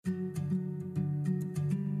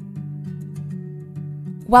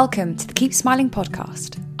Welcome to the Keep Smiling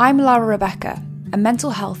podcast. I'm Lara Rebecca, a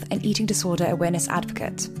mental health and eating disorder awareness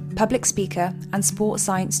advocate, public speaker, and sports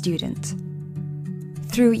science student.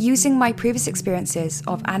 Through using my previous experiences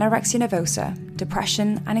of anorexia nervosa,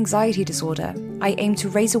 depression, and anxiety disorder, I aim to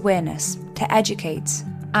raise awareness, to educate,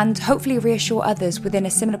 and hopefully reassure others within a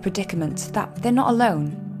similar predicament that they're not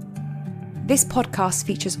alone. This podcast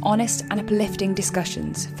features honest and uplifting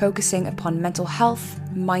discussions focusing upon mental health,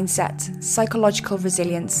 mindset, psychological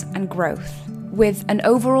resilience, and growth, with an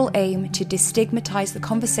overall aim to destigmatize the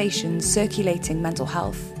conversations circulating mental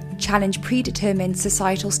health, challenge predetermined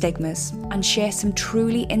societal stigmas, and share some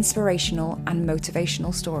truly inspirational and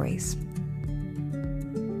motivational stories.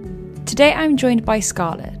 Today I'm joined by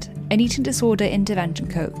Scarlette, an eating disorder intervention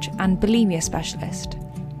coach and bulimia specialist.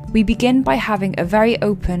 We begin by having a very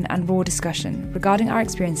open and raw discussion regarding our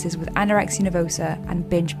experiences with anorexia nervosa and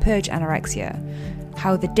binge purge anorexia,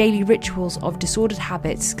 how the daily rituals of disordered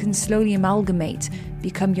habits can slowly amalgamate,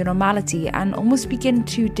 become your normality, and almost begin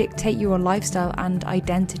to dictate your lifestyle and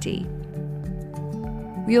identity.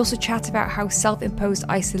 We also chat about how self-imposed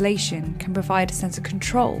isolation can provide a sense of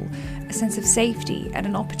control, a sense of safety, and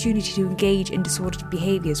an opportunity to engage in disordered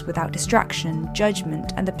behaviours without distraction,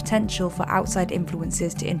 judgment, and the potential for outside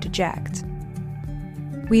influences to interject.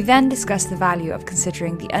 We then discuss the value of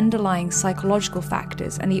considering the underlying psychological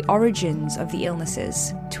factors and the origins of the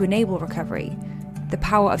illnesses to enable recovery, the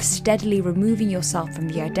power of steadily removing yourself from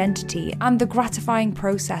the identity, and the gratifying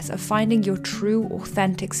process of finding your true,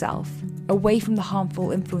 authentic self, away from the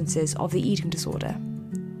harmful influences of the eating disorder.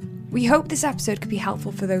 We hope this episode could be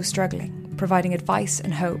helpful for those struggling, providing advice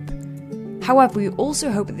and hope. However, we also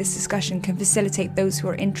hope that this discussion can facilitate those who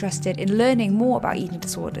are interested in learning more about eating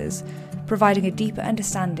disorders, providing a deeper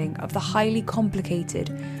understanding of the highly complicated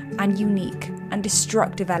and unique and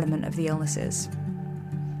destructive element of the illnesses.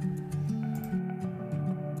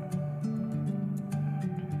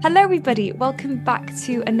 Hello everybody, welcome back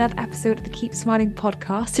to another episode of the Keep Smiling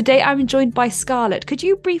podcast. Today I'm joined by Scarlette. Could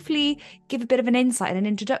you briefly give a bit of an insight and an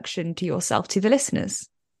introduction to yourself to the listeners?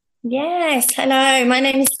 Yes, hello, my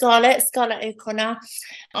name is Scarlette O'Connor.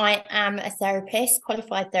 I am a therapist,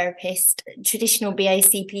 qualified therapist, traditional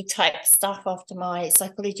BACP type stuff after my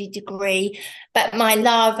psychology degree, but my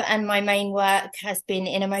love and my main work has been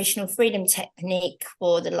in emotional freedom technique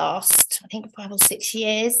for the last, I think, 5 or 6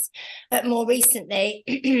 years. But more recently,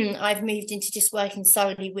 I've moved into just working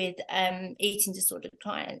solely with eating disorder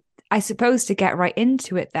clients. I suppose to get right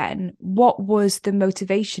into it then, what was the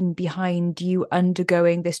motivation behind you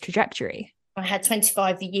undergoing this trajectory? I had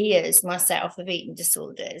 25 years myself of eating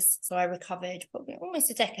disorders. So I recovered probably almost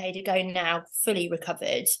a decade ago now, fully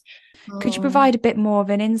recovered. Could you provide a bit more of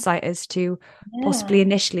an insight as to possibly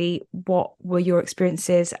initially what were your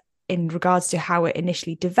experiences in regards to how it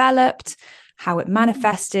initially developed, how it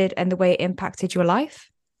manifested, and the way it impacted your life?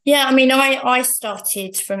 Yeah, I mean, I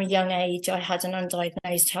started from a young age. I had an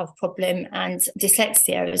undiagnosed health problem and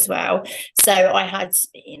dyslexia as well. So I had,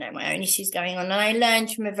 my own issues going on. And I learned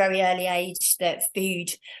from a very early age that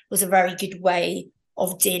food was a very good way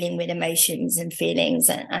of dealing with emotions and feelings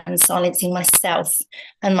and silencing myself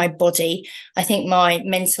and my body. I think my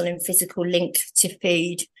mental and physical link to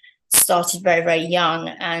food started very, very young,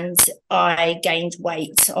 and I gained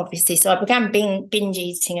weight, obviously. So I began binge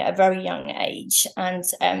eating at a very young age, and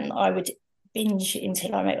I would binge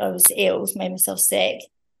until I was ill, made myself sick.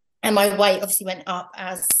 And my weight obviously went up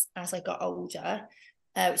as I got older,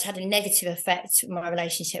 which had a negative effect on my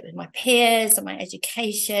relationship with my peers and my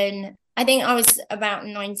education. I think I was about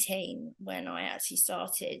 19 when I actually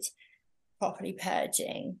started properly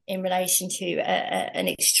purging in relation to an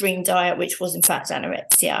extreme diet, which was in fact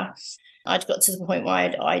anorexia. I'd got to the point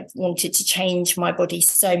where I wanted to change my body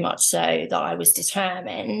so much so that I was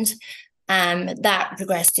determined. That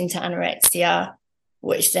progressed into anorexia,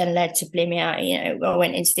 which then led to bulimia. I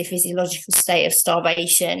went into the physiological state of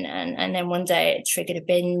starvation, and then one day it triggered a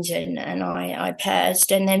binge, and I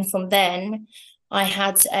purged. And then from then I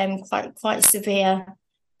had quite severe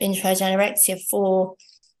binge purge anorexia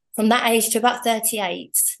from that age to about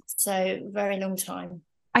 38. So very long time.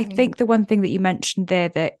 I think the one thing that you mentioned there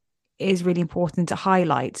that is really important to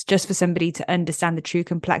highlight, just for somebody to understand the true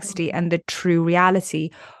complexity and the true reality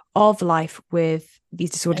of life with these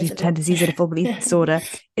disordered tendencies and a full belief disorder,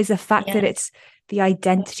 is the fact that it's the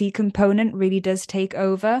identity component really does take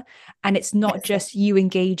over. And it's not just you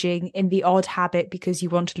engaging in the odd habit because you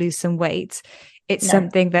want to lose some weight. It's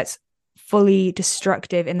something that's fully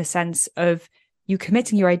destructive in the sense of you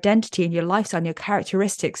committing your identity and your lifestyle and your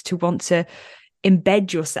characteristics to want to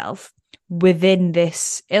embed yourself within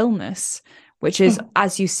this illness, which is,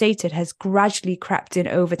 as you stated, has gradually crept in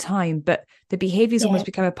over time. But the behaviors almost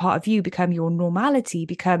become a part of you, become your normality,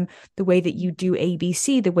 become the way that you do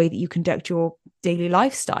ABC, the way that you conduct your daily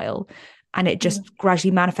lifestyle. And it just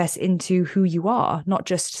gradually manifests into who you are, not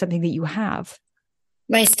just something that you have.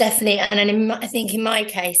 Most definitely. And I think in my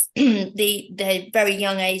case, the very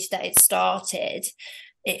young age that it started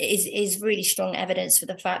is really strong evidence for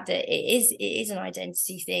the fact that it is an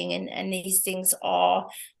identity thing, and these things are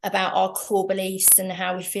about our core beliefs and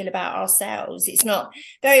how we feel about ourselves. It's not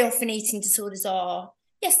very often eating disorders are,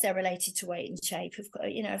 yes, they're related to weight and shape, of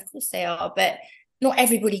course they are, but not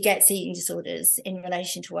everybody gets eating disorders in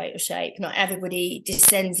relation to weight or shape. Not everybody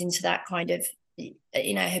descends into that kind of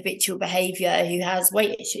habitual behavior who has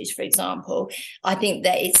weight issues, for example. I think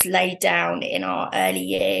that it's laid down in our early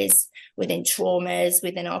years within traumas,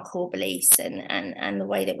 within our core beliefs, and the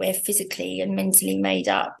way that we're physically and mentally made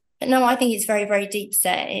up. But no, I think it's very, very deep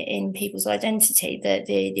set in people's identity,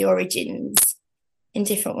 the origins in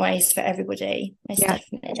different ways for everybody. Most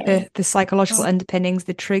definitely. The psychological underpinnings,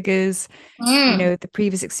 the triggers, the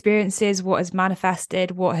previous experiences, what has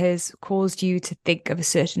manifested, what has caused you to think of a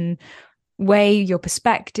certain way, your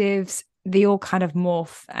perspectives, they all kind of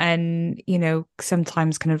morph and,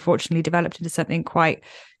 sometimes can unfortunately develop into something quite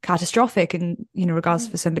catastrophic in, regards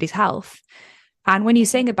for somebody's health. And when you're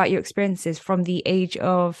saying about your experiences from the age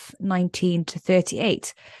of 19 to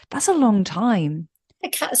 38, that's a long time. A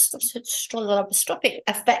catastrophic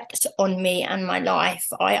effect on me and my life.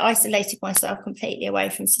 I isolated myself completely away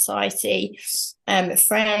from society,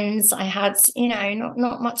 friends. I had,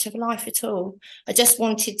 not much of a life at all. I just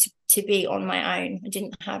wanted to be on my own. I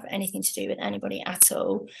didn't have anything to do with anybody at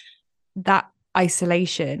all. That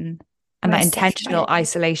isolation and that intentional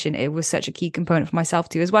isolation, it was such a key component for myself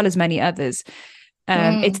too, as well as many others.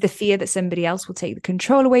 It's the fear that somebody else will take the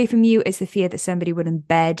control away from you. It's the fear that somebody would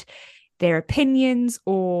embed their opinions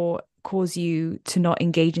or cause you to not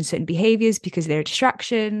engage in certain behaviors because they're a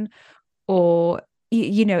distraction. Or,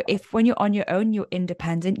 if when you're on your own, you're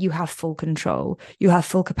independent, you have full control, you have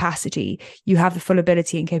full capacity, you have the full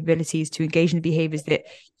ability and capabilities to engage in the behaviors that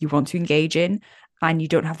you want to engage in. And you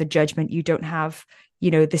don't have the judgment, you don't have,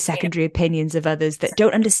 the secondary opinions of others that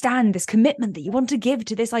don't understand this commitment that you want to give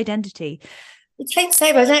to this identity. It takes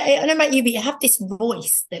over. I don't know about you, but you have this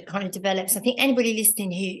voice that kind of develops. I think anybody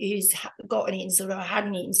listening who's got an eating disorder or had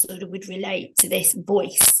an eating disorder would relate to this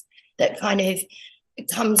voice that kind of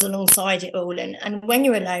comes alongside it all. And when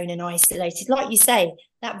you're alone and isolated, like you say,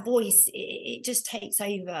 that voice, it just takes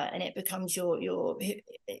over and it becomes your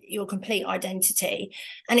complete identity.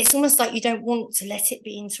 And it's almost like you don't want to let it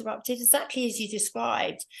be interrupted, exactly as you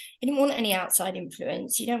described. You don't want any outside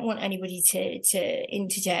influence. You don't want anybody to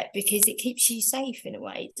interject, because it keeps you safe in a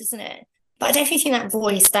way, doesn't it? But I definitely think that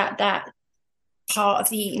voice, that part of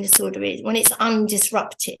the eating disorder is when it's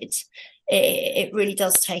undisrupted, it really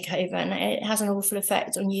does take over, and it has an awful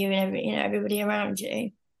effect on you and everybody around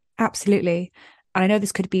you. Absolutely. And I know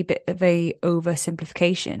this could be a bit of a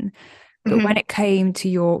oversimplification, but when it came to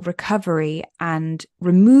your recovery and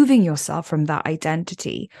removing yourself from that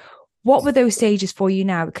identity, what were those stages for you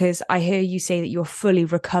now? Because I hear you say that you're fully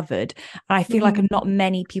recovered, and I feel like not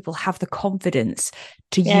many people have the confidence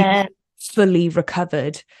to use fully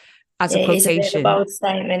recovered as a quotation. It is a bit of a bold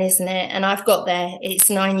statement, isn't it? And I've got there. It's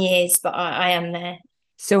 9 years, but I am there.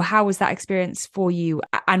 So how was that experience for you?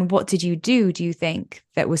 And what did you do you think,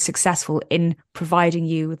 that was successful in providing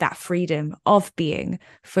you that freedom of being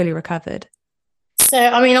fully recovered? So,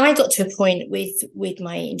 I got to a point with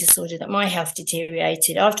my eating disorder that my health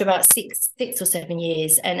deteriorated after about six or 7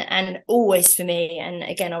 years. And always for me, and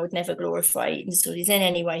again, I would never glorify eating disorders in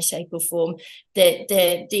any way, shape or form, the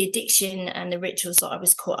addiction and the rituals that I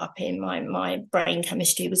was caught up in, my brain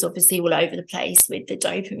chemistry was obviously all over the place with the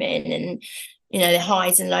dopamine and, the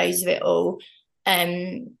highs and lows of it all.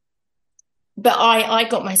 But I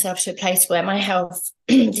got myself to a place where my health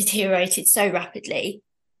deteriorated so rapidly.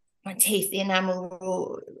 My teeth, the enamel were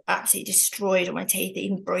all absolutely destroyed on my teeth.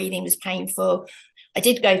 Even breathing was painful. I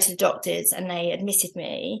did go to the doctors and they admitted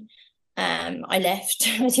me. I left.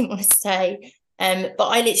 I didn't want to stay. But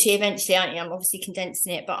I literally eventually, I'm obviously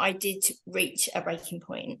condensing it, but I did reach a breaking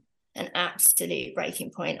point, an absolute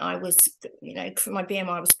breaking point. I was, my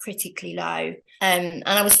BMI was critically low, and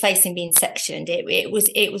I was facing being sectioned. It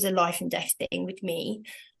was a life and death thing with me.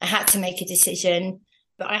 I had to make a decision.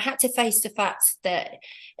 But I had to face the fact that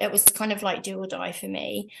it was kind of like do or die for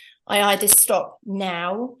me. I either stop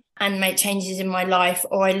now and make changes in my life,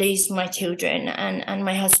 or I lose my children and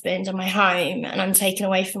my husband and my home, and I'm taken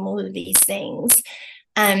away from all of these things.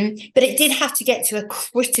 But it did have to get to a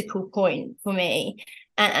critical point for me.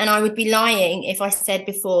 And I would be lying if I said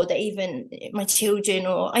before that even my children,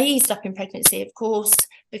 or I eased up in pregnancy, of course,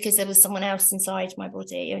 because there was someone else inside my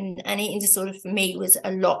body. And eating disorder for me was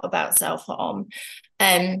a lot about self-harm.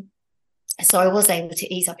 So I was able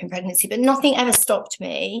to ease up in pregnancy, but nothing ever stopped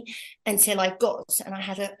me until I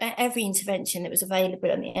had every intervention that was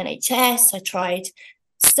available on the NHS. I tried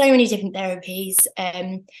so many different therapies,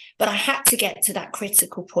 but I had to get to that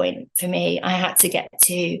critical point for me. I had to get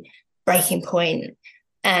to breaking point,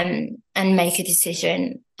 and make a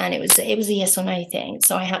decision. And it was a yes or no thing.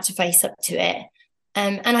 So I had to face up to it.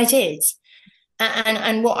 And I did.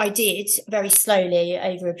 And what I did very slowly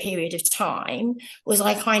over a period of time was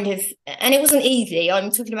and it wasn't easy. I'm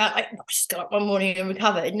talking about, I just got up one morning and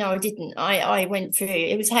recovered. No, I didn't. I went through,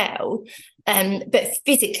 it was hell. But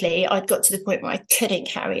physically, I'd got to the point where I couldn't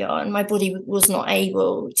carry on. My body was not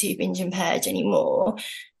able to binge and purge anymore.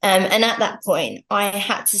 And at that point, I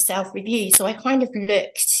had to self-review. So I kind of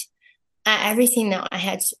looked at everything that I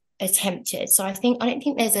had attempted. So I don't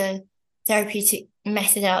think there's a therapeutic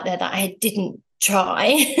method out there that I didn't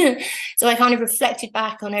try. So I kind of reflected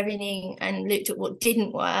back on everything and looked at what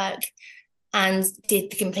didn't work and did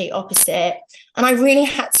the complete opposite. And I really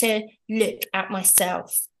had to look at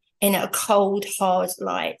myself in a cold, hard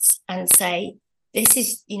light and say, this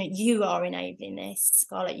is, you are enabling this,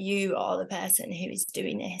 Scarlette. You are the person who is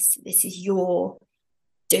doing this. This is your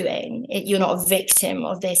doing. You're not a victim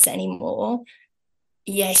of this anymore.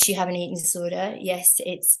 Yes, you have an eating disorder. Yes,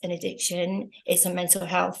 it's an addiction. It's a mental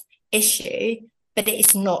health issue, but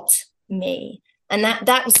it's not me. And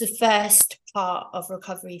that was the first part of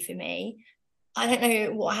recovery for me. I don't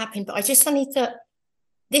know what happened, but I just suddenly thought,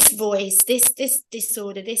 this voice, this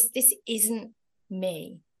disorder, this isn't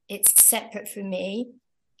me. It's separate from me.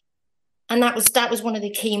 And that was one of the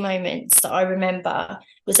key moments that I remember,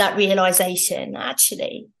 was that realization.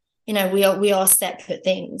 Actually, we are separate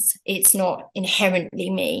things. It's not inherently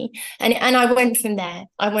me. And I went from there.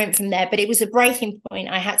 But it was a breaking point.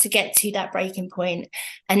 I had to get to that breaking point.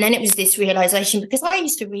 And then it was this realization, because I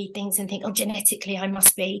used to read things and think, genetically I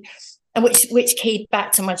must be, and which keyed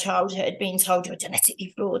back to my childhood, being told you're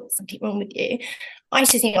genetically flawed, there's something wrong with you. I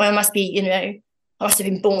used to think, I must be, I must have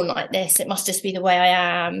been born like this. It must just be the way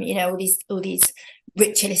I am, all these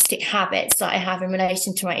ritualistic habits that I have in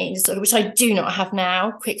relation to my eating disorder, which I do not have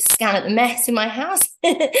now. Quick scan at the mess in my house.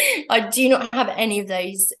 I do not have any of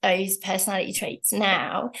those personality traits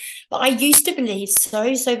now. But I used to believe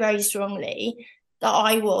so very strongly that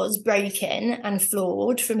I was broken and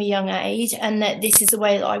flawed from a young age, and that this is the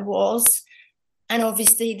way that I was. And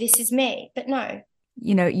obviously this is me. But no.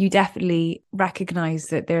 You definitely recognize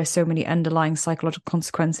that there are so many underlying psychological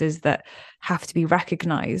consequences that have to be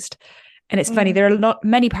recognized. And it's funny, there are not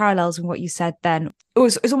many parallels in what you said then. It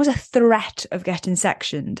was almost a threat of getting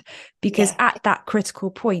sectioned, because at that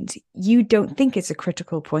critical point, you don't think it's a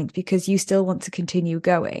critical point because you still want to continue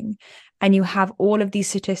going. And you have all of these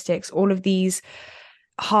statistics, all of these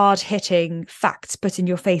hard-hitting facts put in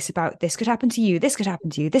your face about this could happen to you, this could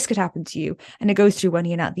happen to you, this could happen to you. And it goes through one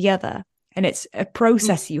ear and out the other. And it's a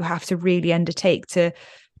process you have to really undertake to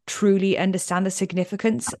truly understand the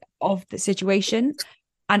significance of the situation.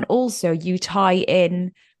 And also you tie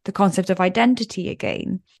in the concept of identity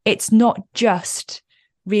again. It's not just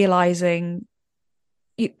realizing,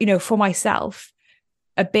 for myself,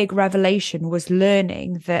 a big revelation was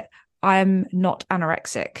learning that I'm not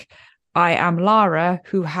anorexic. I am Lara,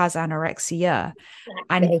 who has anorexia.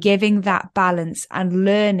 And giving that balance and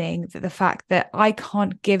learning that the fact that I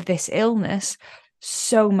can't give this illness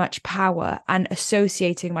so much power, and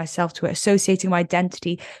associating myself to it, associating my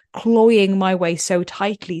identity, cloying my way so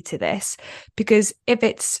tightly to this, because if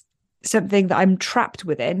it's something that I'm trapped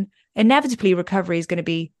within, inevitably recovery is going to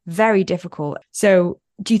be very difficult. So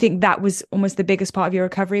do you think that was almost the biggest part of your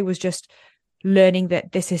recovery, was just learning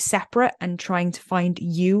that this is separate and trying to find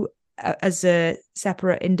you as a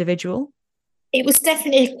separate individual? It was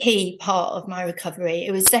definitely a key part of my recovery.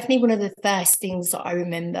 It was definitely one of the first things that I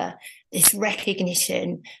remember, this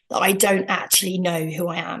recognition that I don't actually know who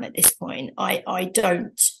I am at this point. I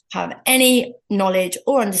don't have any knowledge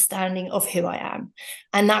or understanding of who I am.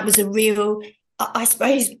 And that was a real, I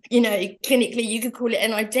suppose, clinically you could call it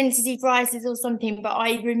an identity crisis or something, but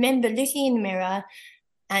I remember looking in the mirror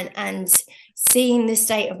and seeing the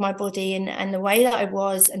state of my body and the way that I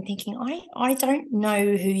was, and thinking, I don't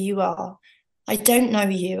know who you are. I don't know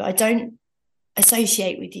you. I don't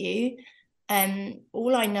associate with you.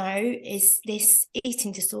 All I know is this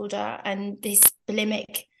eating disorder and this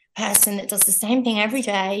bulimic person that does the same thing every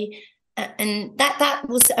day. And that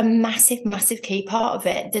was a massive key part of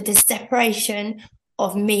it, the separation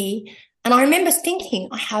of me. And I remember thinking,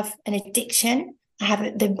 I have an addiction. I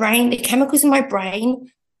have the chemicals in my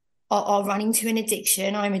brain are running to an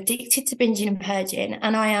addiction. I'm addicted to binging and purging,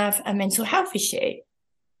 and I have a mental health issue.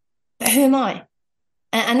 But who am I?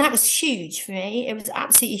 And that was huge for me. It was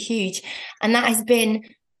absolutely huge. And that has been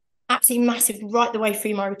absolutely massive right the way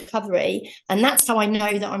through my recovery. And that's how I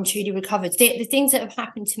know that I'm truly recovered. The things that have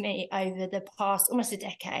happened to me over the past almost a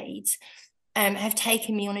decade have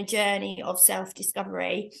taken me on a journey of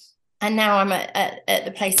self-discovery. And now I'm at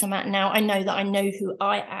the place I'm at now. I know that I know who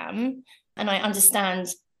I am, and I understand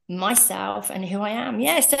myself and who I am.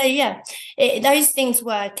 Those things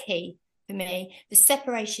were key for me. The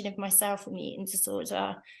separation of myself from the eating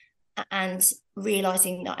disorder, and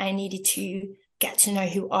realizing that I needed to get to know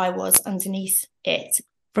who I was underneath it.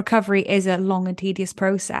 Recovery is a long and tedious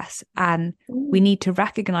process, and we need to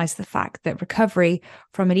recognize the fact that recovery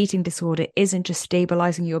from an eating disorder isn't just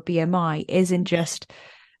stabilizing your BMI, isn't just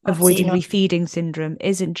avoiding refeeding syndrome,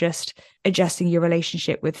 isn't just adjusting your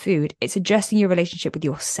relationship with food. It's adjusting your relationship with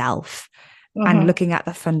yourself and looking at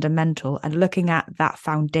the fundamental and looking at that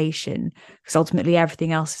foundation, because ultimately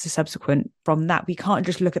everything else is a subsequent from that. We can't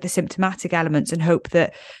just look at the symptomatic elements and hope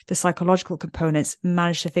that the psychological components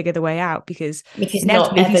manage to figure the way out, because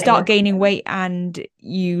inevitably, if you start gaining weight and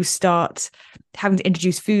you start having to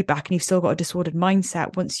introduce food back and you've still got a disordered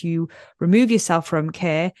mindset, once you remove yourself from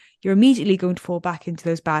care, you're immediately going to fall back into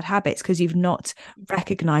those bad habits because you've not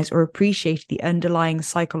recognized or appreciated the underlying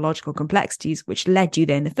psychological complexities which led you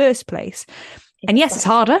there in the first place. And yes, it's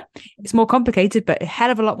harder, it's more complicated, but a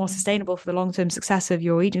hell of a lot more sustainable for the long-term success of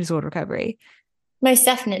your eating disorder recovery. Most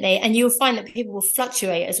definitely. And you'll find that people will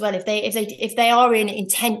fluctuate as well. If they are in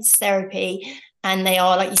intense therapy and they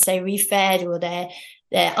are, like you say, refed, or they're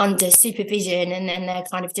under supervision, and then they're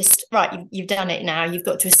kind of just, right, you've done it now, you've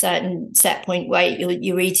got to a certain set point weight,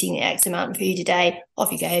 you're eating X amount of food a day,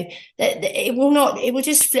 off you go. It will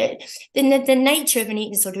just flip. The nature of an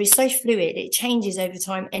eating disorder is so fluid, it changes over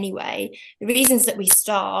time anyway. The reasons that we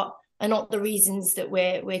start are not the reasons that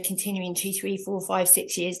we're continuing 2, 3, 4, 5,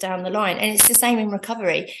 6 years down the line. And it's the same in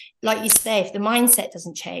recovery. Like you say, if the mindset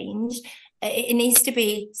doesn't change, it needs to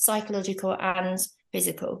be psychological and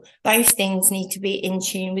physical. Both things need to be in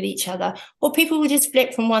tune with each other, or people will just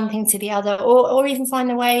flip from one thing to the other, or even find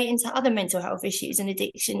their way into other mental health issues and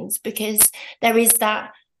addictions, because there is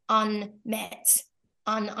that unmet,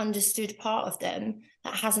 ununderstood part of them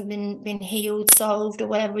that hasn't been healed, solved, or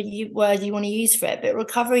whatever word you want to use for it. But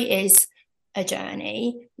recovery is a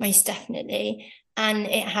journey, most definitely, and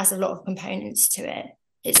it has a lot of components to it.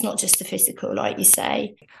 It's not just the physical, like you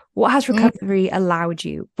say. What has recovery allowed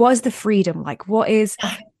you? What is the freedom like?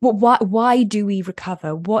 Why do we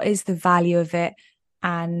recover? What is the value of it?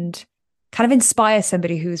 And kind of inspire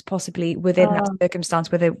somebody who's possibly within that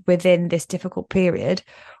circumstance, within this difficult period.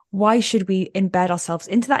 Why should we embed ourselves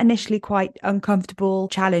into that initially quite uncomfortable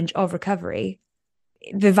challenge of recovery?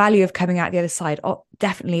 The value of coming out the other side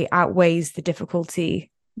definitely outweighs the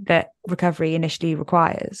difficulty that recovery initially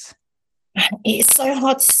requires. It's so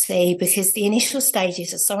hard to see, because the initial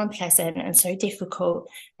stages are so unpleasant and so difficult,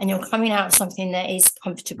 and you're coming out of something that is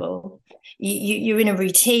comfortable. You're in a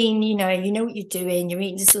routine, you know what you're doing, your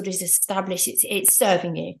eating disorder is established, it's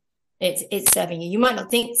serving you. It's serving you. You might not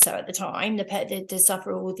think so at the time. The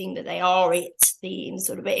sufferer will think that they are the eating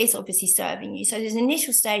disorder, but it's obviously serving you. So those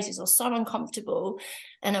initial stages are so uncomfortable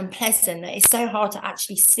and unpleasant that it's so hard to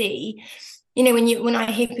actually see. When I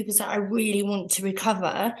hear people say, I really want to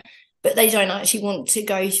recover, but they don't actually want to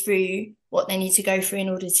go through what they need to go through in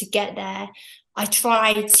order to get there, I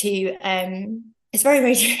try to it's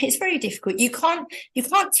very difficult. You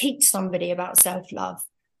can't teach somebody about self-love.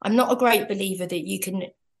 I'm not a great believer that you can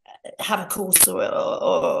have a course or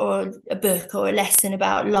a book or a lesson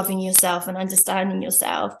about loving yourself and understanding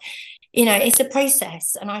yourself. It's a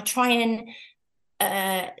process, and I try and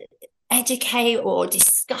educate or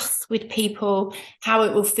discuss with people how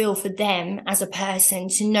it will feel for them as a person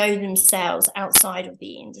to know themselves outside of the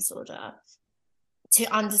eating disorder, to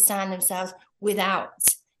understand themselves without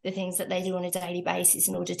the things that they do on a daily basis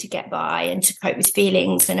in order to get by and to cope with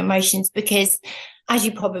feelings and emotions. Because, as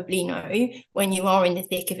you probably know, when you are in the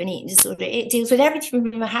thick of an eating disorder, it deals with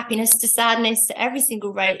everything from happiness to sadness to every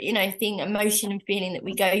single thing, emotion and feeling that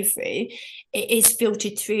we go through. It is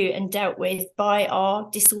filtered through and dealt with by our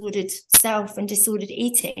disordered self and disordered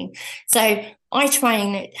eating. So I try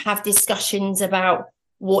and have discussions about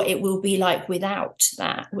what it will be like without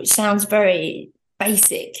that, which sounds very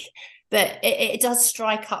basic, but it does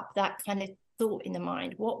strike up that kind of thought in the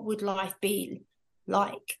mind. What would life be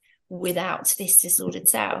like without this disordered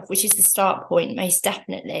self, which is the start point, most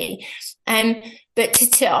definitely. But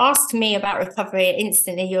to ask me about recovery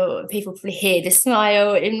instantly, people probably hear the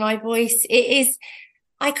smile in my voice. It is,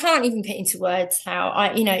 I can't even put into words how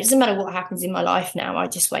it doesn't matter what happens in my life now. I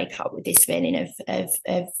just wake up with this feeling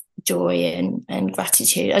of joy and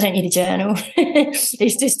gratitude. I don't need a journal.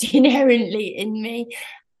 It's just inherently in me.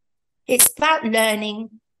 It's about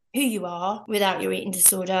learning who you are without your eating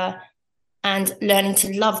disorder and learning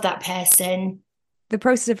to love that person. The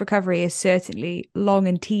process of recovery is certainly long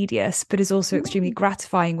and tedious, but is also extremely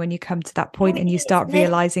gratifying when you come to that point and you start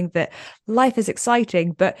realizing that life is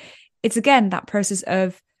exciting. But it's, again, that process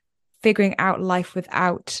of figuring out life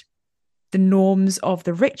without the norms of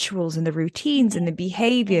the rituals and the routines and the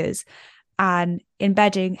behaviors, and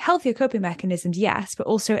embedding healthier coping mechanisms, yes, but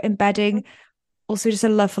also embedding also just a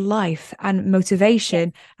love for life and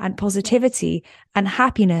motivation and positivity and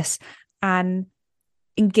happiness and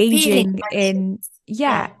engaging in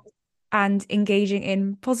and engaging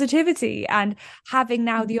in positivity and having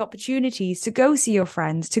now the opportunities to go see your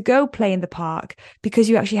friends, to go play in the park because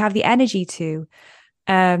you actually have the energy to.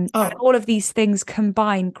 And all of these things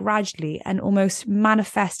combine gradually and almost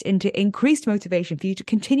manifest into increased motivation for you to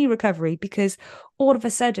continue recovery, because all of a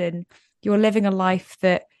sudden you're living a life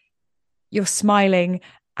that you're smiling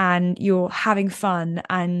and you're having fun.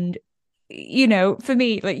 And for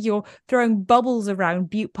me, like, you're throwing bubbles around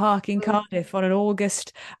Butte Park in Cardiff on an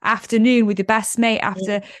August afternoon with your best mate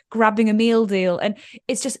after grabbing a meal deal. And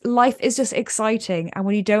it's just, life is just exciting. And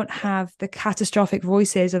when you don't have the catastrophic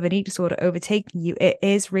voices of an eating disorder overtaking you, it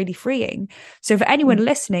is really freeing. So for anyone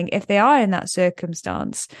listening, if they are in that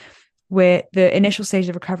circumstance where the initial stages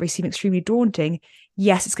of recovery seem extremely daunting,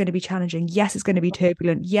 yes, it's going to be challenging. Yes, it's going to be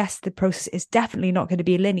turbulent. Yes, the process is definitely not going to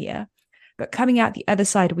be linear. But coming out the other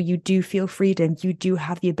side where you do feel freedom, you do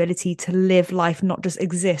have the ability to live life, not just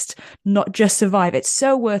exist, not just survive. It's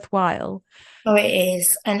so worthwhile. Oh, it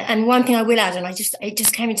is. And one thing I will add, and it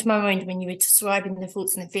just came into my mind when you were describing the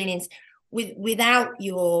thoughts and the feelings, without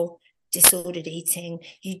your disordered eating,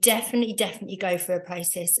 you definitely go through a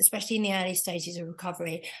process, especially in the early stages of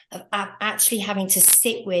recovery, of actually having to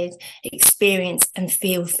sit with, experience and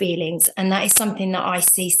feel feelings. And that is something that I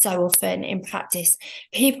see so often in practice.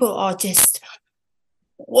 People are just,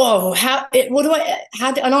 whoa,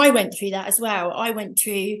 and I went through that as well. I went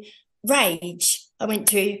through rage. I went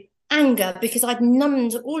through anger because I'd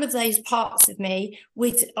numbed all of those parts of me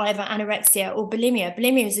with either anorexia or bulimia.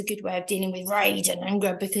 Bulimia is a good way of dealing with rage and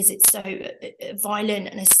anger because it's so violent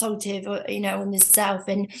and assaultive, on the self.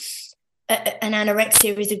 And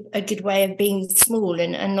anorexia is a good way of being small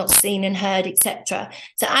and not seen and heard, etc.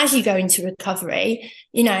 So as you go into recovery,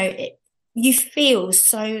 you feel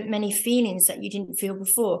so many feelings that you didn't feel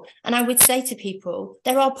before. And I would say to people,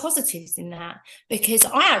 there are positives in that, because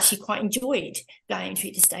I actually quite enjoyed going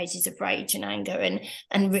through the stages of rage and anger and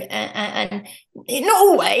not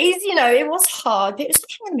always, it was hard, but it was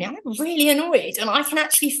killing me. I'm really annoyed. And I can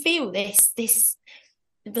actually feel this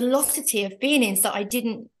velocity of feelings that I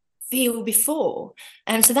didn't feel before.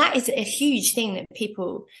 So that is a huge thing that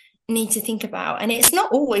people need to think about. And it's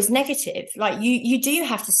not always negative. Like you do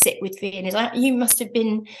have to sit with feelings. You must have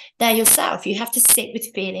been there yourself. You have to sit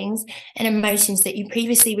with feelings and emotions that you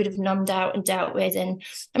previously would have numbed out and dealt with. And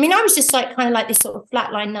I mean, I was just kind of like this sort of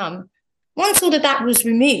flatline numb. Once all of that was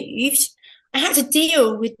removed, I had to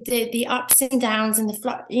deal with the ups and downs and the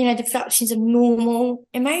fluctuations of normal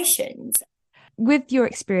emotions. With your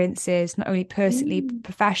experiences, not only personally, but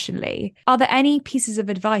professionally, are there any pieces of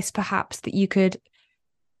advice perhaps that you could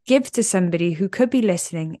give to somebody who could be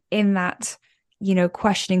listening in that,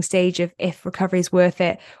 questioning stage of if recovery is worth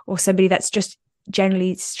it, or somebody that's just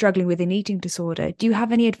generally struggling with an eating disorder? Do you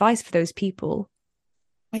have any advice for those people?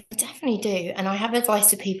 I definitely do. And I have advice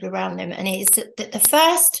to people around them. And it is that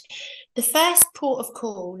the first port of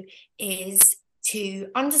call is to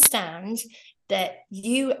understand that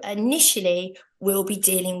you initially will be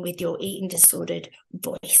dealing with your eating disordered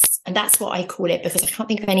voice. And that's what I call it, because I can't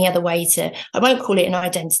think of any other way I won't call it an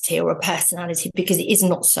identity or a personality, because it is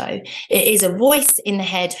not so. It is a voice in the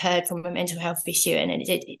head heard from a mental health issue and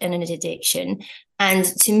an addiction. And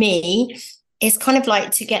to me, it's kind of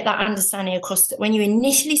like to get that understanding across that when you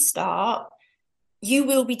initially start, you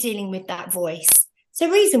will be dealing with that voice. So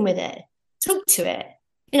reason with it, talk to it,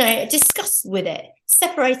 discuss with it,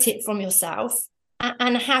 separate it from yourself,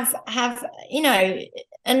 and have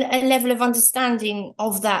a level of understanding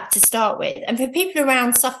of that to start with. And for people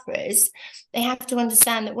around sufferers, they have to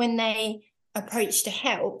understand that when they approach to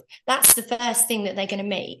help, that's the first thing that they're going to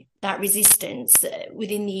meet, that resistance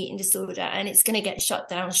within the eating disorder, and it's going to get shut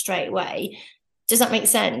down straight away. Does that make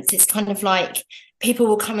sense? It's kind of like people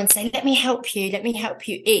will come and say, let me help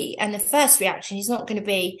you eat. And the first reaction is not going to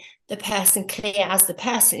be the person clear as the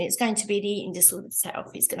person. It's going to be the eating disorder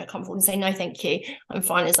itself. It's going to come forward and say, no, thank you. I'm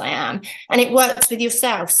fine as I am. And it works with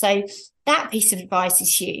yourself. So that piece of advice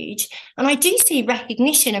is huge. And I do see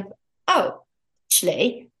recognition of, oh,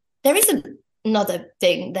 actually, there is another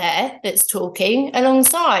thing there that's talking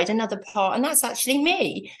alongside another part, and that's actually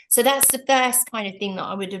me. So that's the first kind of thing that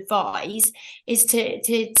I would advise, is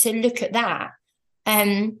to look at that.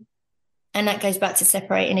 And that goes back to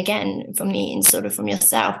separating again from the eating disorder from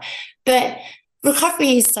yourself. But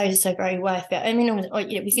recovery is so very worth it. I mean,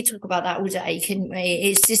 we could talk about that all day, couldn't we?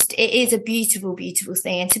 It's just, it is a beautiful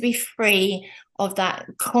thing. And to be free of that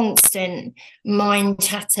constant mind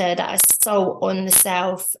chatter, that assault on the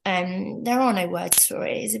self, there are no words for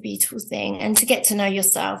it. It's a beautiful thing. And to get to know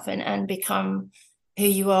yourself and become who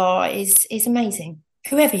you are is amazing.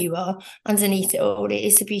 Whoever you are underneath it all, it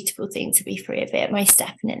is a beautiful thing to be free of it, most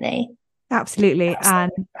definitely. Absolutely.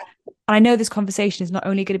 And I know this conversation is not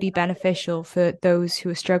only going to be beneficial for those who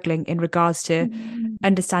are struggling in regards to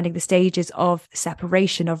understanding the stages of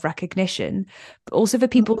separation, of recognition, but also for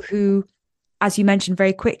people who, as you mentioned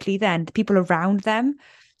very quickly then, the people around them.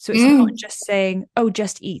 So it's not just saying, oh,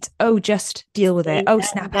 just eat, oh, just deal with it, oh,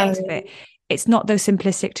 snap out of it. It's not those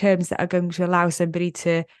simplistic terms that are going to allow somebody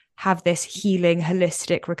to have this healing,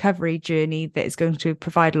 holistic recovery journey that is going to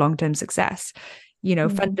provide long-term success. You know,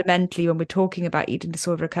 fundamentally, when we're talking about eating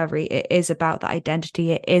disorder recovery, it is about that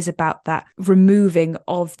identity. It is about that removing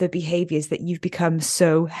of the behaviours that you've become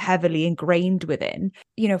so heavily ingrained within.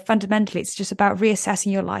 You know, fundamentally, it's just about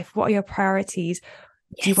reassessing your life. What are your priorities?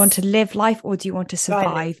 Yes. Do you want to live life, or do you want to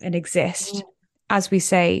survive and exist? As we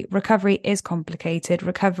say, recovery is complicated.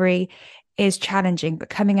 Recovery is challenging, but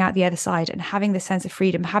coming out the other side and having this sense of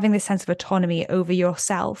freedom, having this sense of autonomy over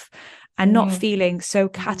yourself, and not feeling so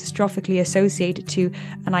catastrophically associated to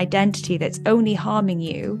an identity that's only harming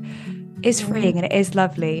you, is freeing, and it is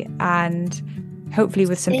lovely. And hopefully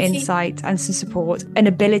with some insight and some support, an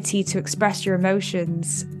ability to express your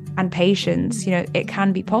emotions and patience, you know, it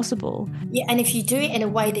can be possible. Yeah, and if you do it in a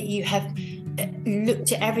way that you have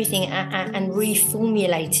looked at everything and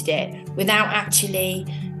reformulated it without actually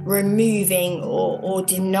removing or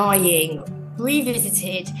denying,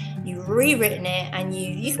 revisited, you've rewritten it, and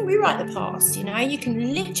you can rewrite the past, you know, you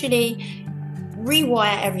can literally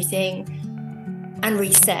rewire everything and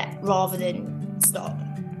reset rather than stop.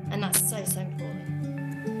 And that's so important.